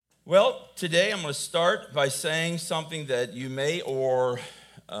Well, today I'm going to start by saying something that you may or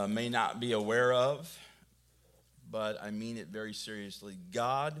may not be aware of, but I mean it very seriously.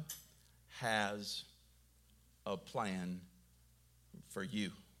 God has a plan for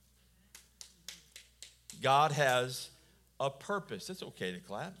you. God has a purpose. It's okay to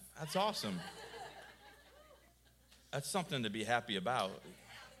clap. That's awesome. That's something to be happy about.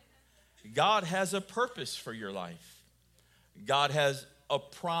 God has a purpose for your life. God has a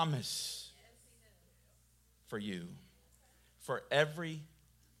promise for you, for every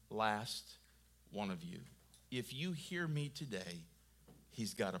last one of you. If you hear me today,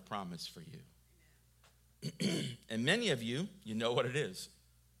 he's got a promise for you. And many of you, you know what it is.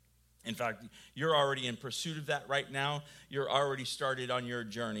 In fact, you're already in pursuit of that right now. You're already started on your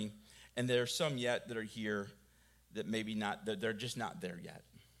journey. And there are some yet that are here that maybe not, that they're just not there yet.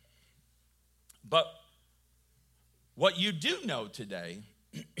 But what you do know today,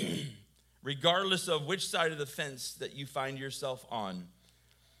 regardless of which side of the fence that you find yourself on,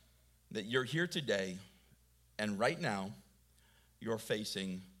 that you're here today, and right now, you're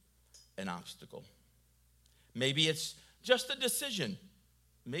facing an obstacle. Maybe it's just a decision.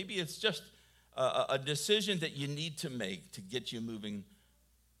 Maybe it's just a decision that you need to make to get you moving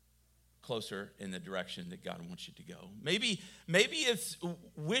closer in the direction that God wants you to go. Maybe it's,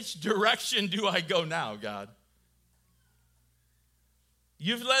 which direction do I go now, God?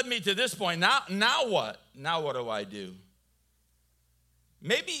 You've led me to this point. Now what? Now what do I do?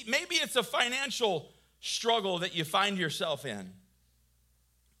 Maybe it's a financial struggle that you find yourself in.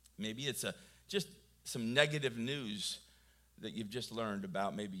 Maybe it's just some negative news that you've just learned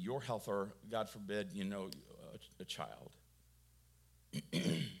about maybe your health or, God forbid, a child.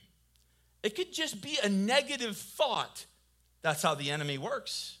 It could just be a negative thought. That's how the enemy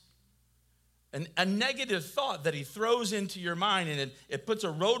works. A negative thought that he throws into your mind, and it puts a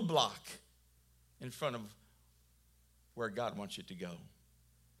roadblock in front of where God wants you to go.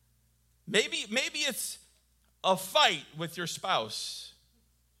 Maybe it's a fight with your spouse.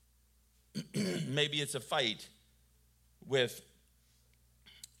 Maybe it's a fight with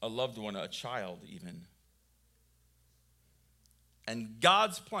a loved one, a child even. And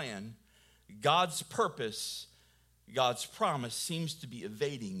God's plan, God's purpose, God's promise seems to be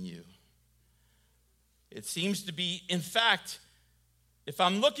evading you. It seems to be, in fact, if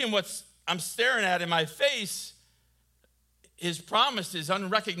I'm looking what I'm staring at in my face, his promise is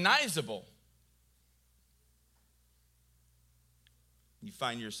unrecognizable. You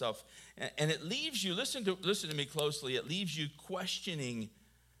find yourself, and it leaves you, listen to me closely, it leaves you questioning,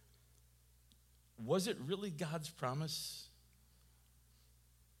 was it really God's promise?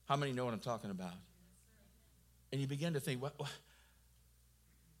 How many know what I'm talking about? And you begin to think, what?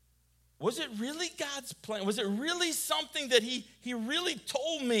 Was it really God's plan? Was it really something that he really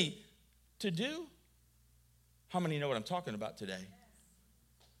told me to do? How many know what I'm talking about today?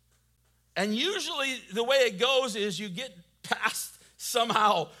 And usually the way it goes is you get past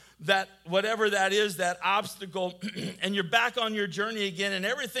somehow that whatever that is, that obstacle, and you're back on your journey again, and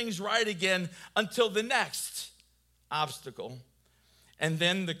everything's right again until the next obstacle. And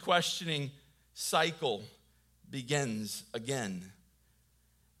then the questioning cycle begins again.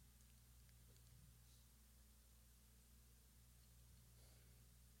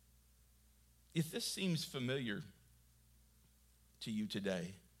 If this seems familiar to you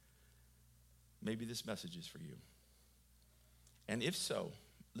today, maybe this message is for you. And if so,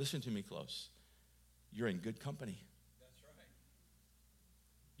 listen to me close. You're in good company. That's right.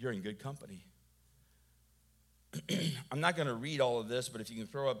 You're in good company. I'm not going to read all of this, but if you can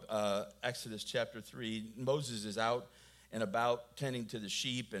throw up Exodus chapter 3, Moses is out and about tending to the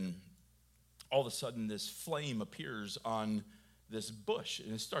sheep, and all of a sudden this flame appears on this bush,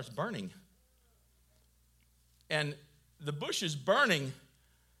 and it starts burning. And the bush is burning,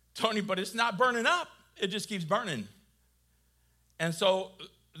 Tony, but it's not burning up. It just keeps burning. And so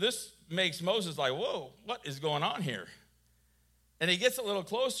this makes Moses like, whoa, what is going on here? And he gets a little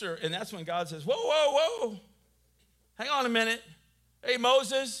closer, and that's when God says, whoa. Hang on a minute. Hey,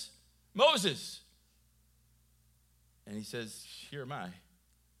 Moses. And he says, here am I.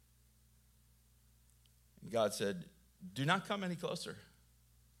 And God said, do not come any closer.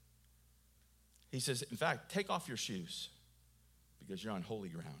 He says, in fact, take off your shoes because you're on holy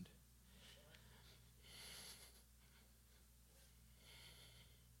ground.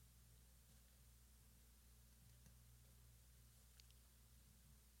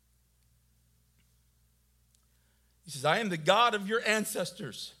 He says, I am the God of your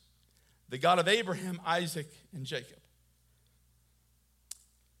ancestors, the God of Abraham, Isaac, and Jacob.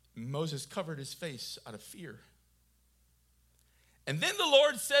 Moses covered his face out of fear. And then the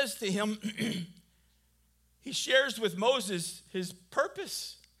Lord says to him, he shares with Moses his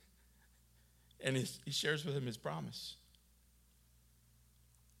purpose. And he shares with him his promise.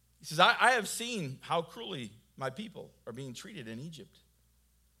 He says, I have seen how cruelly my people are being treated in Egypt.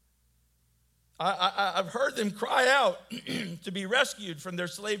 I've heard them cry out to be rescued from their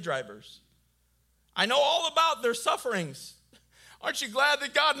slave drivers. I know all about their sufferings. Aren't you glad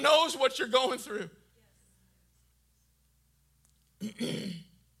that God knows what you're going through?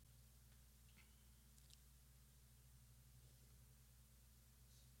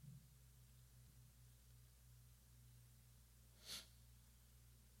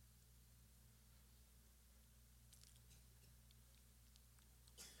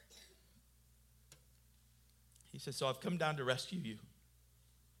 He says, so I've come down to rescue you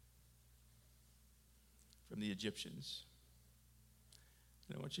from the Egyptians.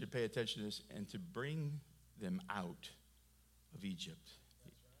 And I want you to pay attention to this and to bring them out of Egypt.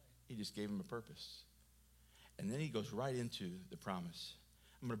 He just gave them a purpose. And then he goes right into the promise.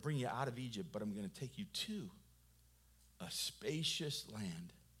 I'm going to bring you out of Egypt, but I'm going to take you to a spacious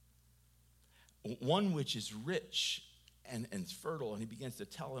land, one which is rich and fertile. And he begins to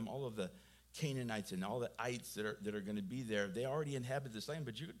tell him all of the Canaanites and all the ites that are going to be there. They already inhabit this land,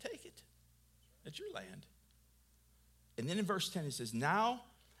 but you're going to take it. It's your land. And then in verse 10 it says, now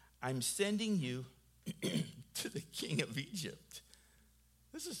I'm sending you to the king of Egypt.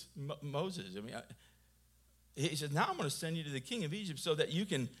 This is Moses. I mean, he says, now I'm going to send you to the king of Egypt so that you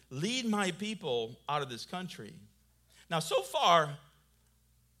can lead my people out of this country. Now, so far,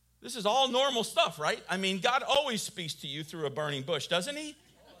 this is all normal stuff, right? I mean, God always speaks to you through a burning bush, doesn't he?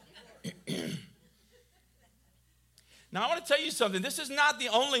 Now, I want to tell you something. This is not the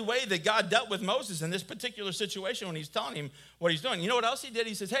only way that God dealt with Moses in this particular situation when he's telling him what he's doing. You know what else he did?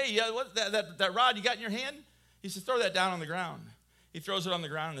 He says, hey, what, that rod you got in your hand? He says, throw that down on the ground. He throws it on the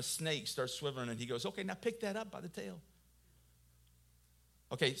ground, and a snake starts swiveling, and he goes, okay, now pick that up by the tail.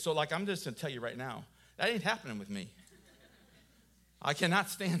 Okay, so like I'm just going to tell you right now, that ain't happening with me. I cannot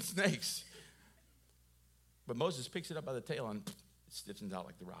stand snakes. But Moses picks it up by the tail, and it stiffens out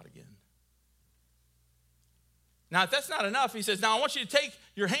like the rod again. Now, if that's not enough, he says, now I want you to take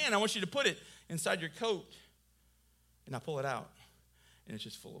your hand, I want you to put it inside your coat. And I pull it out, and it's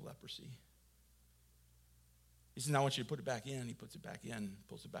just full of leprosy. He says, now I want you to put it back in. He puts it back in,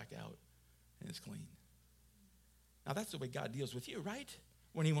 pulls it back out, and it's clean. Now, that's the way God deals with you, right?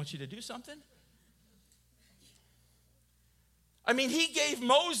 When he wants you to do something. I mean, he gave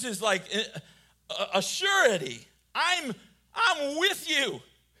Moses like a surety. I'm with you.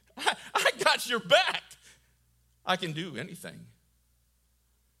 I got your back. I can do anything.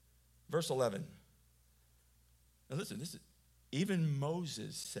 Verse 11. Now listen, this is even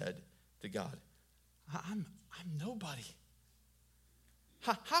Moses said to God, I'm nobody.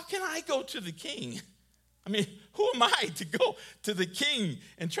 How can I go to the king? I mean, who am I to go to the king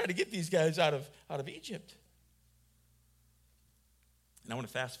and try to get these guys out of Egypt? And I want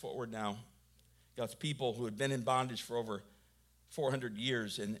to fast forward now. God's people who had been in bondage for over 400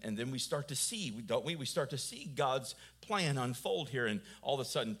 years, and then we start to see, don't we? We start to see God's plan unfold here, and all of a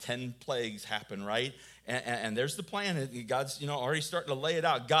sudden 10 plagues happen, right? And there's the plan, and God's already starting to lay it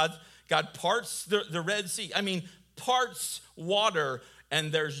out. God parts the Red Sea. I mean, parts water,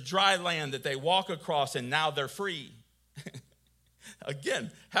 and there's dry land that they walk across, and now they're free.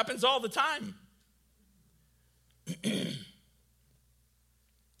 Again, happens all the time.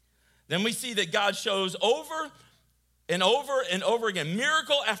 Then we see that God shows over and over and over again,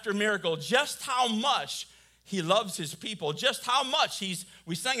 miracle after miracle, just how much he loves his people, just how much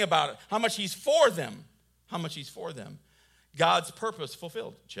we sang about it, how much he's for them, how much he's for them. God's purpose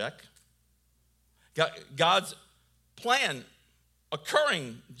fulfilled, check. God's plan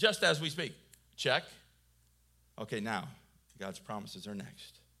occurring just as we speak, check. Okay, now, God's promises are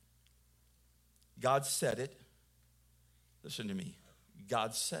next. God said it. Listen to me.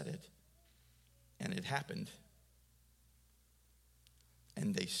 God said it, and it happened.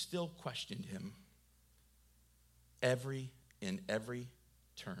 And they still questioned him every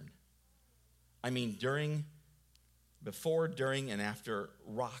turn. I mean, before, during, and after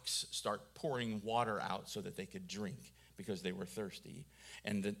rocks start pouring water out so that they could drink because they were thirsty.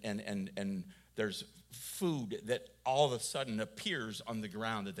 And there's food that all of a sudden appears on the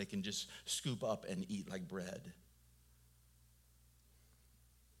ground that they can just scoop up and eat like bread.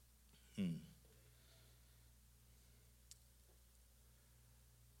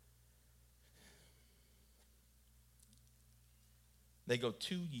 They go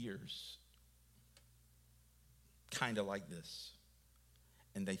 2 years, kind of like this.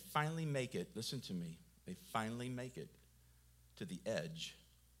 And they finally make it, listen to me, they finally make it to the edge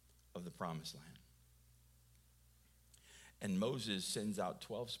of the promised land. And Moses sends out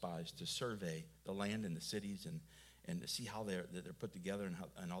 12 spies to survey the land and the cities and to see how they're put together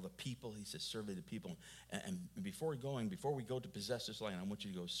and all the people. He says, survey the people. And before we go to possess this land, I want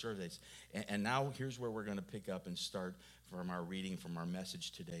you to go survey this. And now here's where we're going to pick up and start from our reading from our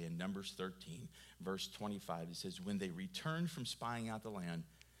message today in Numbers 13, verse 25. It says, when they returned from spying out the land,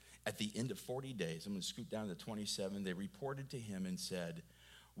 at the end of 40 days, I'm going to scoot down to 27, they reported to him and said,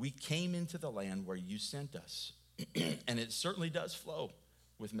 we came into the land where you sent us, and it certainly does flow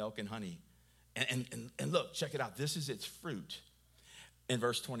with milk and honey. And look, check it out. This is its fruit. In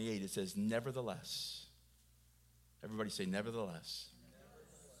verse 28, it says, nevertheless. Everybody say, nevertheless.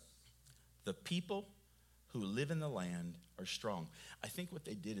 The people who live in the land are strong. I think what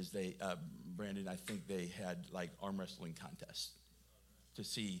they did is Brandon, I think they had like arm wrestling contests to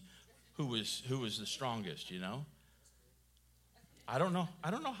see who was the strongest, you know? I don't know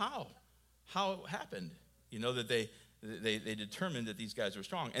how it happened. You know, that they determined that these guys were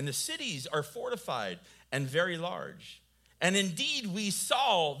strong. And the cities are fortified and very large. And indeed, we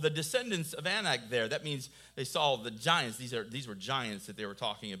saw the descendants of Anak there. That means they saw the giants. These were giants that they were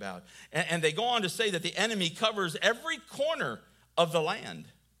talking about. And they go on to say that the enemy covers every corner of the land.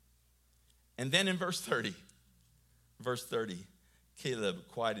 And then in verse 30, Caleb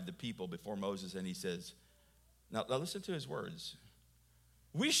quieted the people before Moses, and he says, now listen to his words.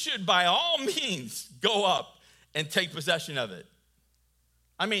 We should by all means go up and take possession of it.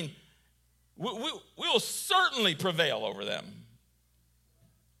 I mean, we will certainly prevail over them.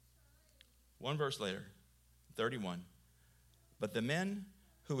 One verse later, 31. But the men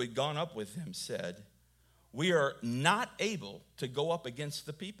who had gone up with him said, we are not able to go up against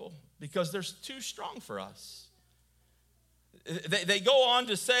the people because they're too strong for us. They go on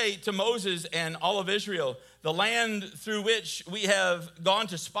to say to Moses and all of Israel, the land through which we have gone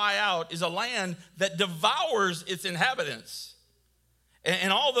to spy out is a land that devours its inhabitants.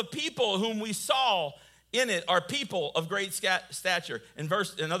 And all the people whom we saw in it are people of great stature. In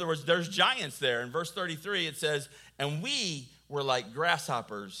other words, there's giants there. In verse 33, it says, and we were like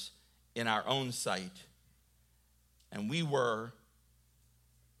grasshoppers in our own sight. And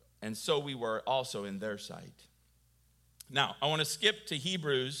so we were also in their sight. Now, I want to skip to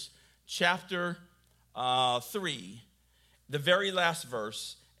Hebrews chapter 3, the very last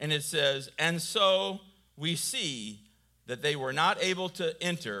verse, and it says, and so we see that they were not able to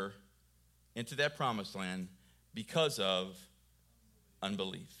enter into that promised land because of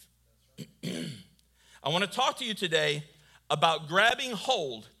unbelief. I want to talk to you today about grabbing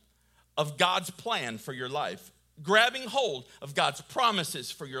hold of God's plan for your life, grabbing hold of God's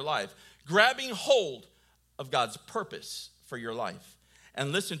promises for your life, grabbing hold of God's purpose for your life.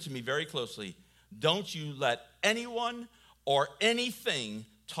 And listen to me very closely. Don't you let anyone or anything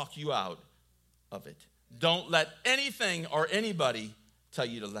talk you out of it. Don't let anything or anybody tell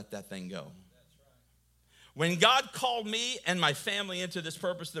you to let that thing go. When God called me and my family into this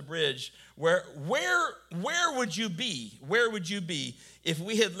Purpose of the Bridge, where would you be? Where would you be if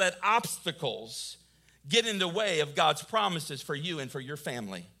we had let obstacles get in the way of God's promises for you and for your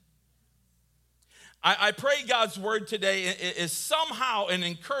family? I pray God's word today is somehow an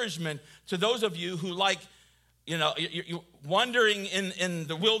encouragement to those of you who you're wandering in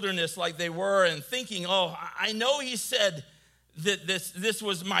the wilderness like they were and thinking, oh, I know he said that this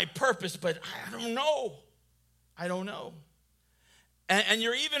was my purpose, but I don't know. And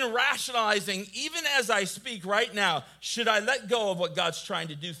you're even rationalizing, even as I speak right now, should I let go of what God's trying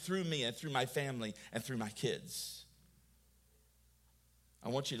to do through me and through my family and through my kids? I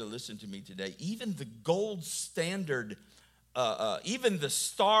want you to listen to me today. Even the gold standard, even the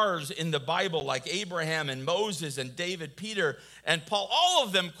stars in the Bible like Abraham and Moses and David, Peter and Paul, all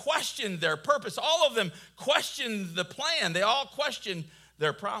of them questioned their purpose. All of them questioned the plan. They all questioned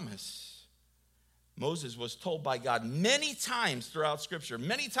their promise. Moses was told by God many times throughout Scripture,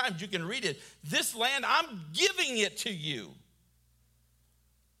 many times you can read it, this land, I'm giving it to you.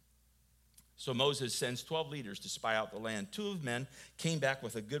 So Moses sends 12 leaders to spy out the land. 2 of them came back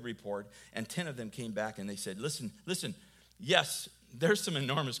with a good report, and 10 of them came back and they said, listen, yes, there's some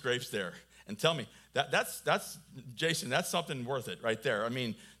enormous grapes there. And tell me, that's Jason, that's something worth it right there. I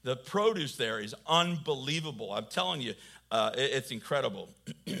mean, the produce there is unbelievable. I'm telling you, it's incredible.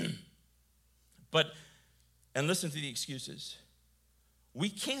 And listen to the excuses. We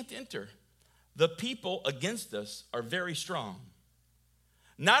can't enter. The people against us are very strong.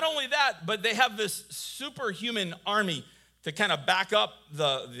 Not only that, but they have this superhuman army to kind of back up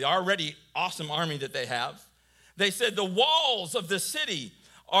the already awesome army that they have. They said the walls of the city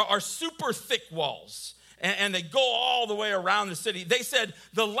are super thick walls. and they go all the way around the city. They said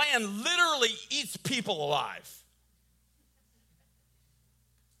the land literally eats people alive.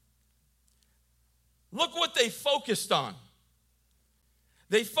 Look what they focused on.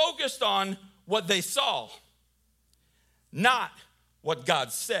 They focused on what they saw, not what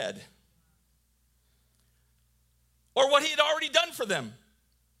God said or what he had already done for them.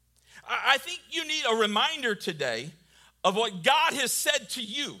 I think you need a reminder today of what God has said to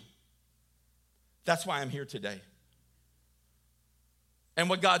you. That's why I'm here today. And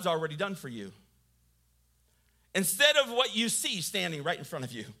what God's already done for you. Instead of what you see standing right in front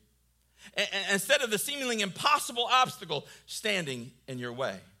of you. Instead of the seemingly impossible obstacle standing in your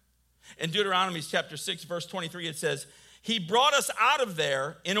way. In Deuteronomy chapter 6, verse 23, it says, he brought us out of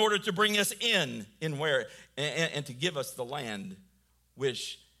there in order to bring us in where? And to give us the land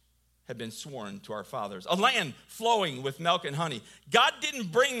which had been sworn to our fathers. A land flowing with milk and honey. God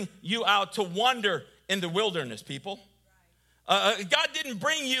didn't bring you out to wander in the wilderness, people. God didn't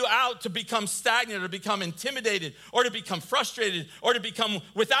bring you out to become stagnant or become intimidated or to become frustrated or to become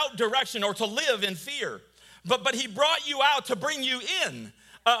without direction or to live in fear. But he brought you out to bring you in.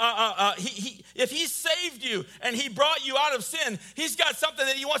 If he saved you and he brought you out of sin, he's got something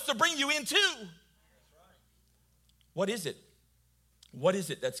that he wants to bring you into. What is it? What is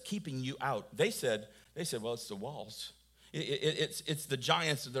it that's keeping you out? They said, well, it's the walls. It's the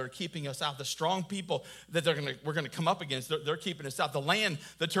giants that are keeping us out. The strong people that we're going to come up against, they're keeping us out. The land,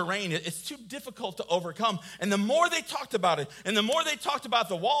 the terrain, it's too difficult to overcome. And the more they talked about it, and the more they talked about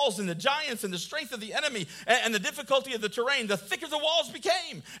the walls and the giants and the strength of the enemy and the difficulty of the terrain, the thicker the walls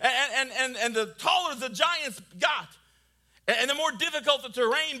became and the taller the giants got. And the more difficult the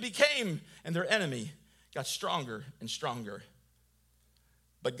terrain became, and their enemy got stronger and stronger.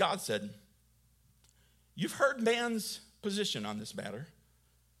 But God said, you've heard man's position on this matter.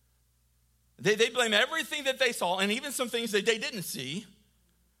 They blame everything that they saw and even some things that they didn't see.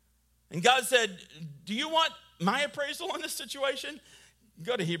 And God said, do you want my appraisal on this situation?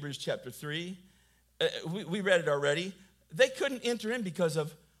 Go to Hebrews chapter 3. We read it already. They couldn't enter in because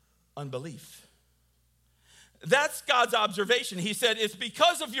of unbelief. That's God's observation. He said, it's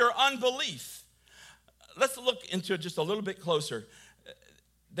because of your unbelief. Let's look into it just a little bit closer.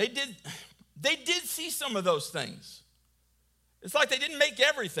 They did see some of those things. It's like they didn't make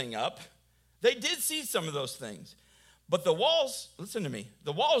everything up. They did see some of those things. But the walls, listen to me,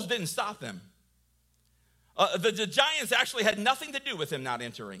 the walls didn't stop them. The giants actually had nothing to do with him not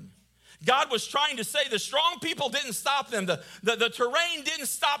entering. God was trying to say the strong people didn't stop them. The terrain didn't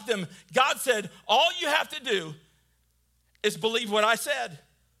stop them. God said, all you have to do is believe what I said.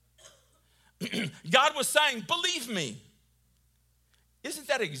 God was saying, believe me. Isn't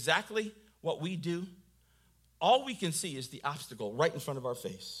that exactly what we do? All we can see is the obstacle right in front of our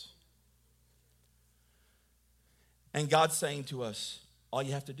face. And God's saying to us, all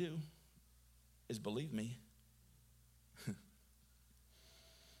you have to do is believe me.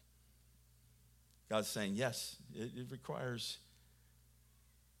 God's saying, yes, it requires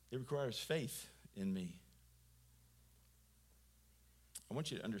faith in me. I want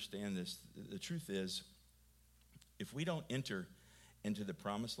you to understand this. The truth is, if we don't enter into the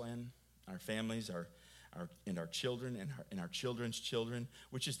promised land, our families, our children and our children's children,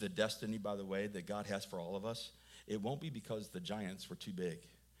 which is the destiny, by the way, that God has for all of us, it won't be because the giants were too big.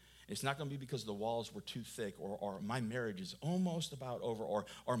 It's not going to be because the walls were too thick or my marriage is almost about over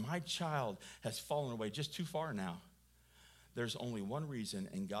or my child has fallen away just too far now. There's only one reason,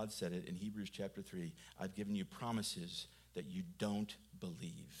 and God said it in Hebrews chapter 3, I've given you promises that you don't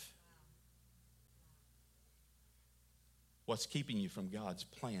believe. What's keeping you from God's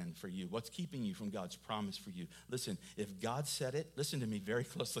plan for you? What's keeping you from God's promise for you? Listen, if God said it, listen to me very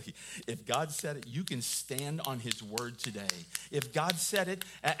closely. If God said it, you can stand on his word today. If God said it,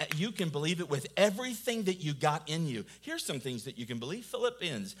 you can believe it with everything that you got in you. Here's some things that you can believe.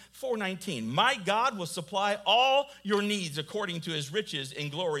 Philippians 4:19. My God will supply all your needs according to his riches in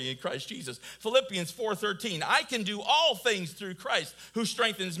glory in Christ Jesus. Philippians 4:13. I can do all things through Christ who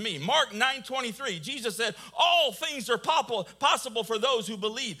strengthens me. Mark 9:23. Jesus said, all things are possible for those who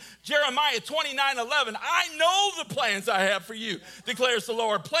believe. Jeremiah 29:11, I know the plans I have for you, declares the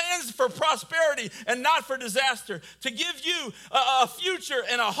Lord. Plans for prosperity and not for disaster, to give you a future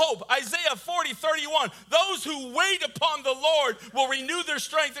and a hope. Isaiah 40:31, those who wait upon the Lord will renew their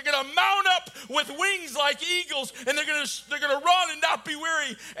strength. They're going to mount up with wings like eagles, and they're going to run and not be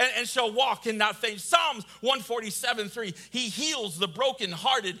weary, and shall walk and not faint. Psalms 147:3, he heals the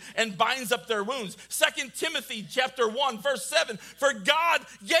brokenhearted and binds up their wounds. 2 Timothy chapter 1, verse verse 7, for God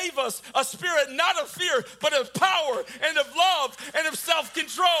gave us a spirit not of fear, but of power and of love and of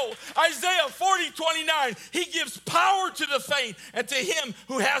self-control. Isaiah 40:29, he gives power to the faint, and to him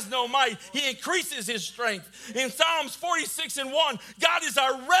who has no might, he increases his strength. In Psalms 46:1, God is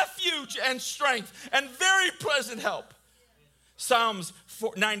our refuge and strength and very present help. Psalms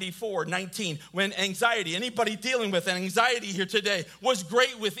 94:19, when anxiety, anybody dealing with anxiety here today, was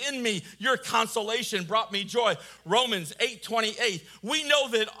great within me, your consolation brought me joy. Romans 8:28, we know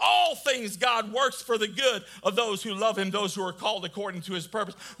that all things God works for the good of those who love him, those who are called according to his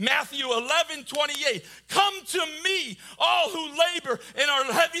purpose. Matthew 11:28, come to me, all who labor and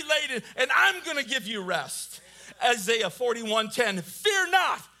are heavy laden, and I'm going to give you rest. Isaiah 41:10, fear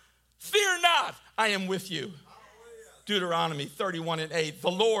not, I am with you. Deuteronomy 31:8,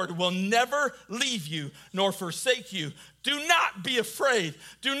 the Lord will never leave you nor forsake you. Do not be afraid.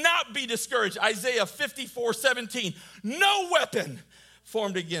 Do not be discouraged. Isaiah 54:17, no weapon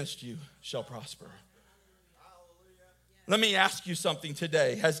formed against you shall prosper. Let me ask you something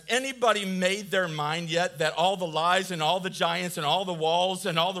today. Has anybody made their mind yet that all the lies and all the giants and all the walls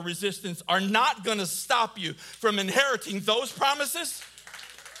and all the resistance are not going to stop you from inheriting those promises?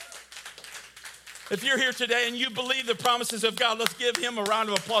 If you're here today and you believe the promises of God, let's give him a round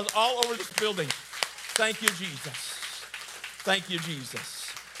of applause all over this building. Thank you, Jesus. Thank you, Jesus.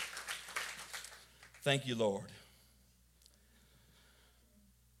 Thank you, Lord.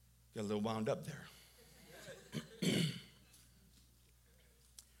 Got a little wound up there.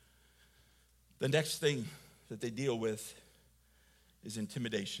 The next thing that they deal with is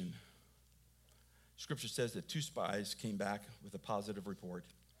intimidation. Scripture says that 2 spies came back with a positive report.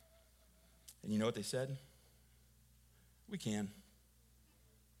 And you know what they said? We can.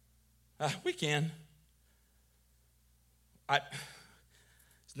 We can.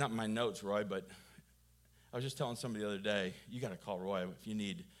 It's not in my notes, Roy, but I was just telling somebody the other day, you got to call Roy if you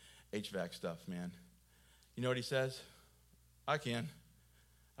need HVAC stuff, man. You know what he says? I can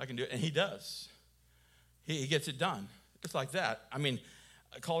do it. And he does. He gets it done. It's like that. I mean,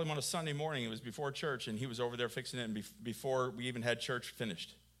 I called him on a Sunday morning. It was before church, and he was over there fixing it before we even had church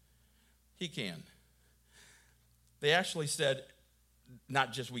finished. He can. They actually said,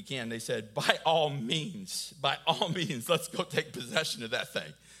 not just we can, they said, by all means, let's go take possession of that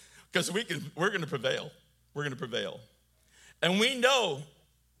thing. Because we're going to prevail. We're going to prevail. And we know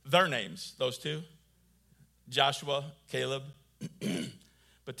their names, those two, Joshua, Caleb.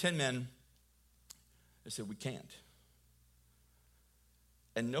 But 10 men, they said, we can't.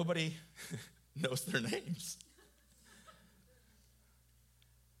 And nobody knows their names.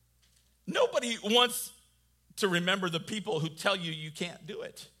 Nobody wants to remember the people who tell you you can't do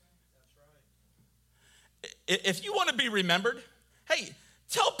it. That's right. If you want to be remembered, hey,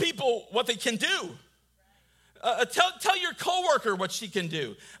 tell people what they can do. Tell your coworker what she can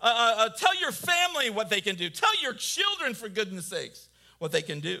do. Tell your family what they can do. Tell your children, for goodness sakes, what they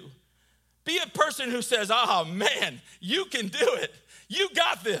can do. Be a person who says, oh, man, you can do it. You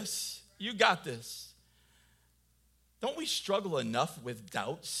got this. You got this. Don't we struggle enough with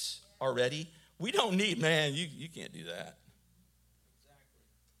doubts already? We don't need, man, you can't do that. Exactly.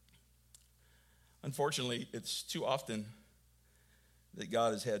 Unfortunately, it's too often that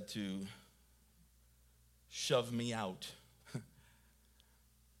God has had to shove me out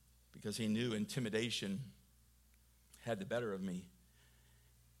because he knew intimidation had the better of me.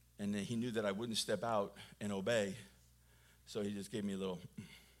 And he knew that I wouldn't step out and obey. So he just gave me a little.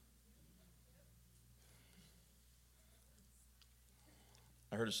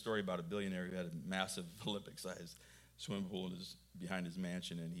 I heard a story about a billionaire who had a massive Olympic-sized swimming pool behind his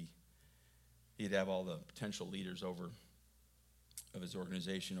mansion, and he'd have all the potential leaders of his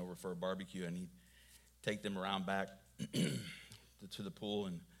organization over for a barbecue, and he'd take them around back to the pool,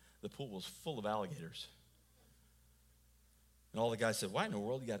 and the pool was full of alligators. And all the guys said, why in the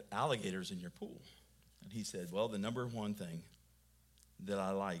world you got alligators in your pool? And he said, well, the number one thing that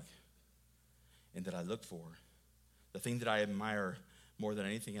I like and that I look for, the thing that I admire more than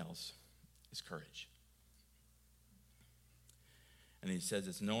anything else, is courage. And he says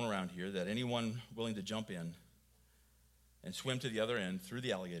it's known around here that anyone willing to jump in and swim to the other end through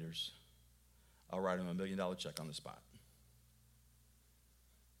the alligators, I'll write him $1 million check on the spot.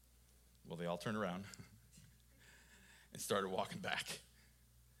 Well, they all turned around and started walking back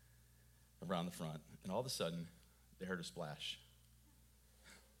around the front. And all of a sudden, they heard a splash.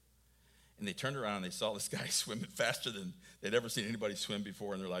 And they turned around and they saw this guy swimming faster than they'd ever seen anybody swim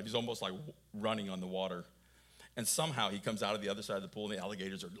before in their life. He's almost like running on the water. And somehow he comes out of the other side of the pool, and the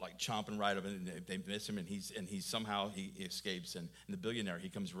alligators are like chomping right up, and they miss him, and he somehow escapes. And the billionaire, he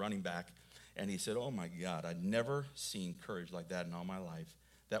comes running back, and he said, "Oh my God, I'd never seen courage like that in all my life.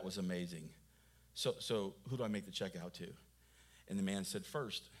 That was amazing. So who do I make the check out to?" And the man said,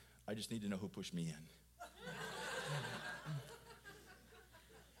 "First, I just need to know who pushed me in."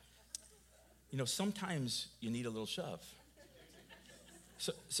 You know, sometimes you need a little shove.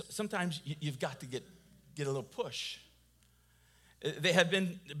 So sometimes you've got to get a little push. There have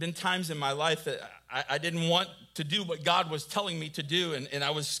been times in my life that I didn't want to do what God was telling me to do, and I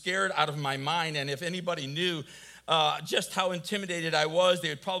was scared out of my mind. And if anybody knew just how intimidated I was, they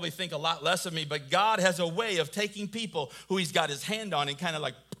would probably think a lot less of me. But God has a way of taking people who he's got his hand on and kind of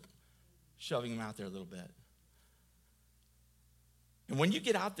like shoving them out there a little bit. And when you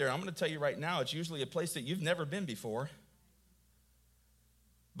get out there, I'm going to tell you right now, it's usually a place that you've never been before.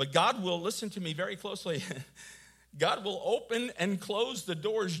 But God will, listen to me very closely, God will open and close the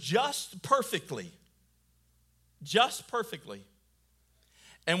doors just perfectly. Just perfectly.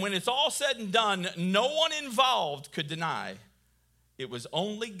 And when it's all said and done, no one involved could deny it was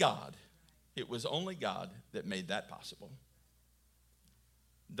only God. It was only God that made that possible.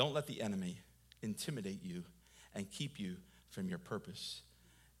 Don't let the enemy intimidate you and keep you from your purpose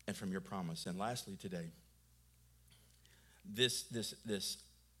and from your promise. And lastly today, this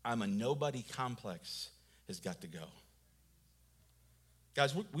I'm a nobody complex has got to go.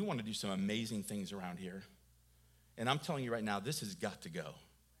 Guys, we want to do some amazing things around here. And I'm telling you right now, this has got to go. That's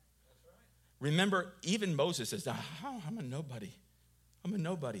right. Remember, even Moses says, I'm a nobody. I'm a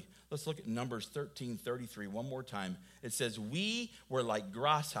nobody. Let's look at Numbers 13:33 one more time. It says, "We were like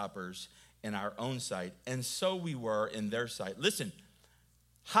grasshoppers in our own sight, and so we were in their sight." Listen,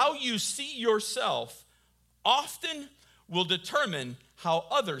 how you see yourself often will determine how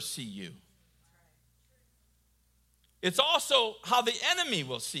others see you. It's also how the enemy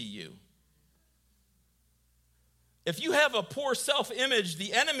will see you. If you have a poor self-image,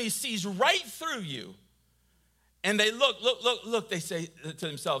 the enemy sees right through you. And they look, they say to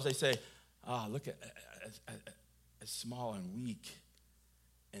themselves, they say, look at as small and weak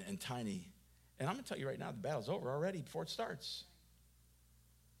and tiny. And I'm going to tell you right now, the battle's over already before it starts.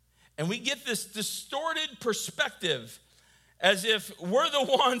 And we get this distorted perspective as if we're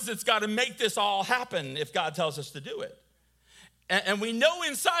the ones that's got to make this all happen if God tells us to do it. And we know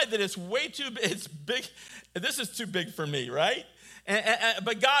inside that it's way too big. It's big. This is too big for me, right?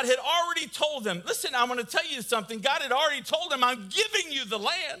 But God had already told them, listen, I'm going to tell you something. God had already told them, I'm giving you the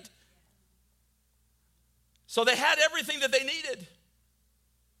land. So they had everything that they needed.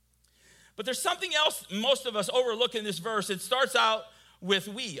 But there's something else most of us overlook in this verse. It starts out with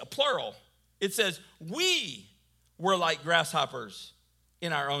we, a plural. It says, we were like grasshoppers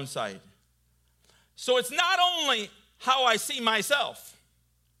in our own sight. So it's not only how I see myself.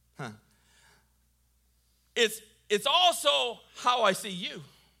 It's also how I see you.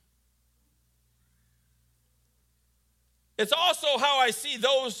 It's also how I see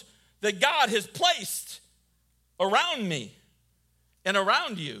those that God has placed around me and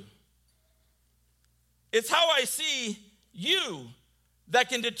around you. It's how I see you that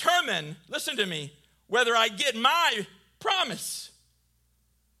can determine, listen to me, whether I get my promise.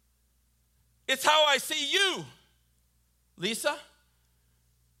 It's how I see you, Lisa.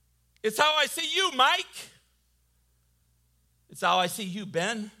 It's how I see you, Mike. It's how I see you,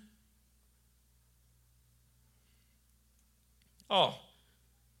 Ben. Oh,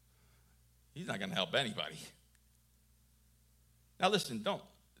 he's not going to help anybody. Now listen, don't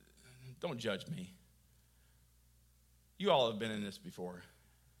judge me. You all have been in this before.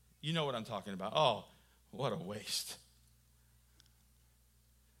 You know what I'm talking about. Oh, what a waste.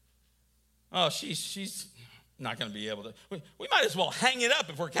 Oh, she's not going to be able to. We might as well hang it up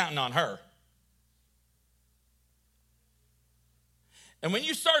if we're counting on her. And when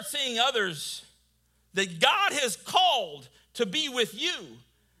you start seeing others that God has called to be with you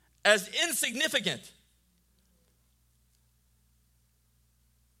as insignificant,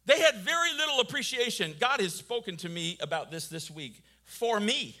 they had very little appreciation. God has spoken to me about this week for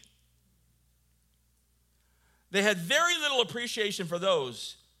me. They had very little appreciation for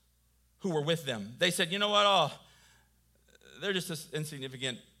those who were with them. They said, you know what? Oh, they're just this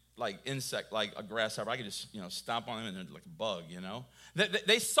insignificant like insect, like a grasshopper. I could just, stomp on them and they're like a bug,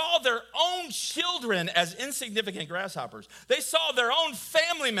 They saw their own children as insignificant grasshoppers. They saw their own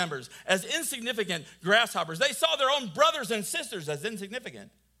family members as insignificant grasshoppers. They saw their own brothers and sisters as insignificant.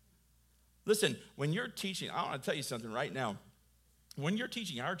 Listen, when you're teaching, I want to tell you something right now. When you're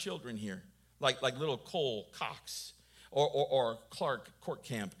teaching our children here, like little Cole Cox, or Clark Court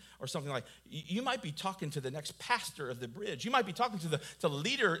Camp or something like. You might be talking to the next pastor of the bridge. You might be talking to the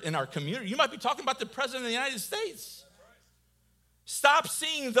leader in our community. You might be talking about the president of the United States. Stop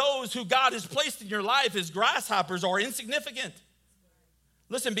seeing those who God has placed in your life as grasshoppers or insignificant.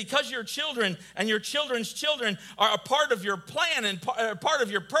 Listen, because your children and your children's children are a part of your plan and part of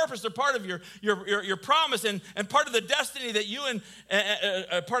your purpose, they're part of your promise and part of the destiny that you and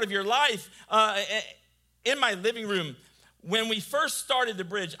part of your life. In my living room, when we first started the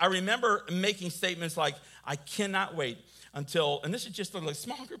bridge, I remember making statements like, I cannot wait until, and this is just a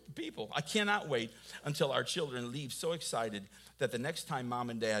small group of people, I cannot wait until our children leave so excited that the next time mom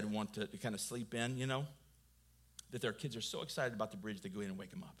and dad want to kind of sleep in, that their kids are so excited about the bridge, they go in and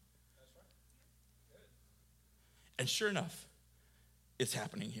wake them up. That's right. And sure enough, it's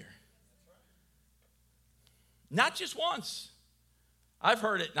happening here. Right. Not just once. I've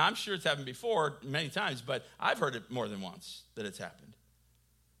heard it, and I'm sure it's happened before many times, but I've heard it more than once that it's happened.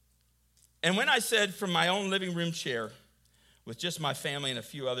 And when I said from my own living room chair, with just my family and a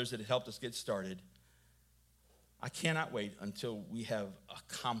few others that had helped us get started, I cannot wait until we have a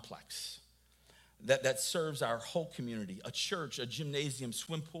complex that serves our whole community, a church, a gymnasium,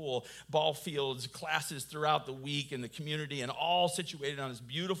 swim pool, ball fields, classes throughout the week in the community, and all situated on this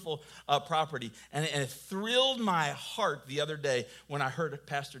beautiful property. And it thrilled my heart the other day when I heard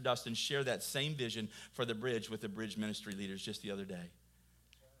Pastor Dustin share that same vision for the bridge with the bridge ministry leaders just the other day.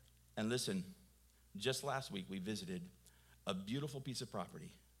 And listen, just last week we visited a beautiful piece of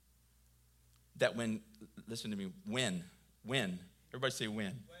property that listen to me, when, everybody say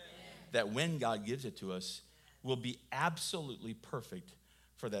when. That when God gives it to us will be absolutely perfect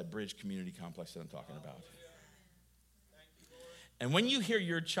for that bridge community complex that I'm talking about. And when you hear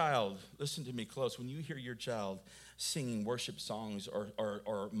your child, listen to me close, when you hear your child singing worship songs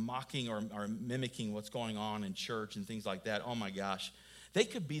or mocking or mimicking what's going on in church and things like that, oh my gosh, they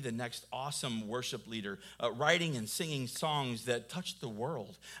could be the next awesome worship leader, writing and singing songs that touch the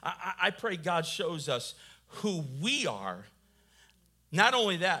world. I pray God shows us who we are. Not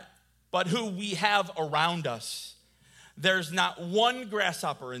only that, but who we have around us. There's not one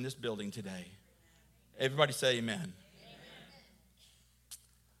grasshopper in this building today. Everybody say amen. Amen.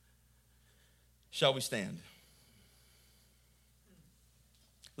 Shall we stand?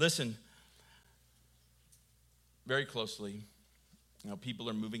 Listen very closely. People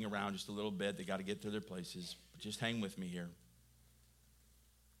are moving around just a little bit. They got to get to their places. But just hang with me here.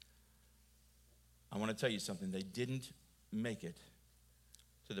 I want to tell you something. They didn't make it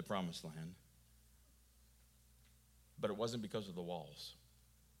to the promised land. But it wasn't because of the walls.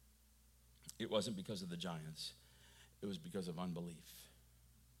 It wasn't because of the giants. It was because of unbelief.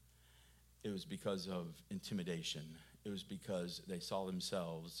 It was because of intimidation. It was because they saw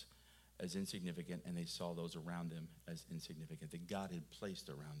themselves as insignificant and they saw those around them as insignificant that God had placed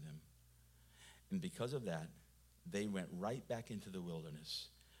around them. And because of that, they went right back into the wilderness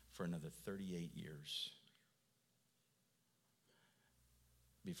for another 38 years.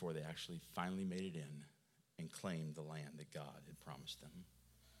 Before they actually finally made it in and claimed the land that God had promised them.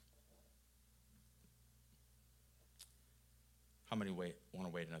 How many want to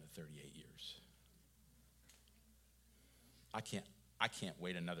wait another 38 years? I can't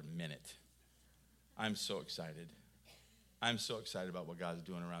wait another minute. I'm so excited. I'm so excited about what God's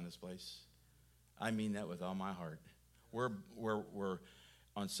doing around this place. I mean that with all my heart. We're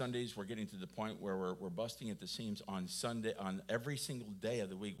on Sundays, we're getting to the point where we're busting at the seams on Sunday, on every single day of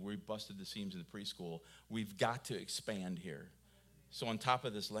the week. We busted the seams in the preschool. We've got to expand here. So on top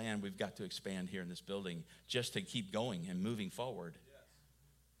of this land, we've got to expand here in this building just to keep going and moving forward.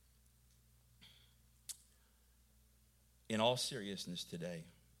 In all seriousness today,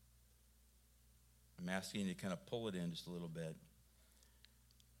 I'm asking you to kind of pull it in just a little bit.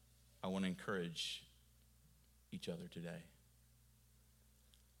 I want to encourage each other today.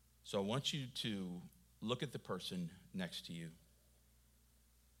 So I want you to look at the person next to you.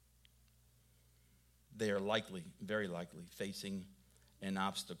 They are likely, very likely, facing an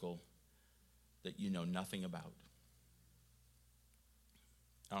obstacle that you know nothing about.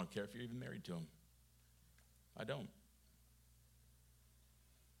 I don't care if you're even married to them. I don't.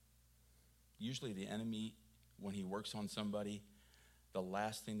 Usually the enemy, when he works on somebody, the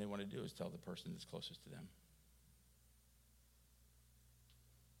last thing they want to do is tell the person that's closest to them.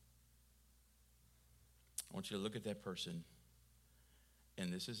 I want you to look at that person,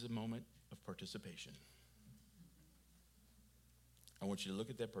 and this is a moment of participation. I want you to look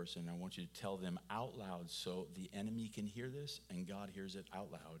at that person, and I want you to tell them out loud so the enemy can hear this and God hears it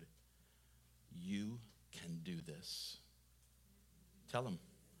out loud. You can do this. Tell them.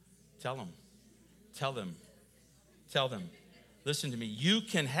 Tell them. Tell them. Tell them, listen to me, you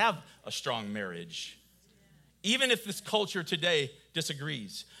can have a strong marriage. Even if this culture today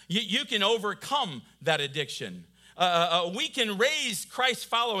disagrees, you can overcome that addiction. We can raise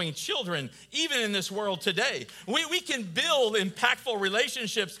Christ-following children even in this world today. We can build impactful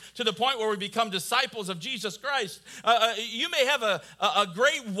relationships to the point where we become disciples of Jesus Christ. You may have a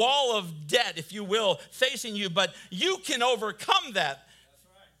great wall of debt, if you will, facing you, but you can overcome that.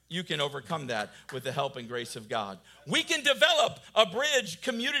 You can overcome that with the help and grace of God. We can develop a bridge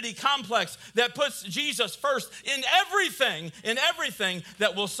community complex that puts Jesus first in everything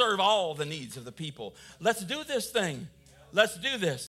that will serve all the needs of the people. Let's do this thing. Let's do this.